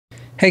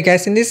Hey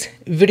guys, in this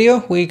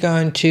video we're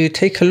going to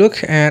take a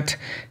look at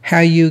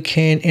how you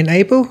can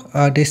enable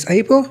or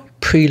disable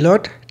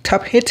Preload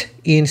Top Hit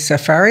in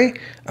Safari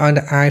on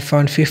the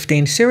iPhone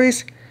 15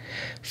 series.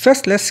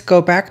 First, let's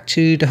go back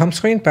to the home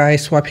screen by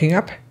swiping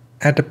up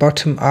at the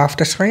bottom of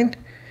the screen.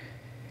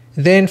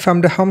 Then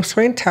from the home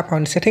screen, tap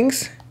on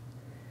Settings.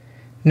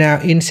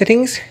 Now in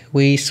Settings,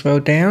 we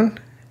scroll down.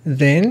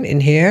 Then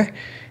in here,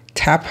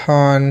 tap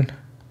on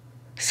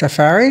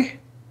Safari.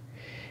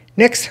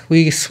 Next,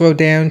 we scroll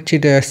down to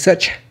the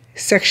search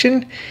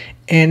section,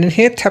 and in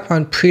here tap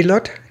on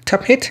Preload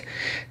Top Hit.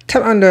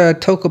 Tap on the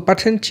toggle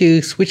button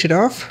to switch it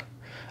off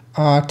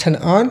or turn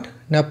it on.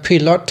 Now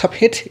Preload Top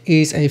Hit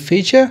is a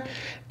feature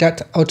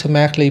that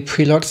automatically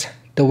preloads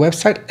the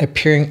website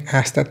appearing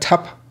as the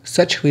top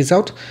search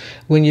result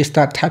when you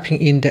start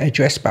typing in the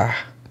address bar.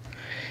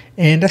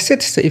 And that's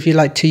it. So if you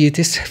like to use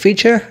this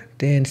feature,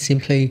 then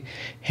simply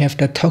have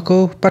the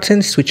toggle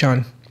button switch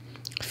on.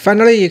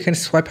 Finally, you can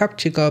swipe up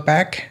to go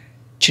back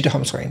to the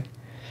home screen.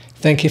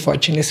 Thank you for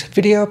watching this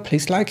video.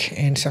 Please like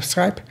and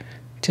subscribe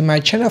to my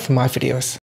channel for more videos.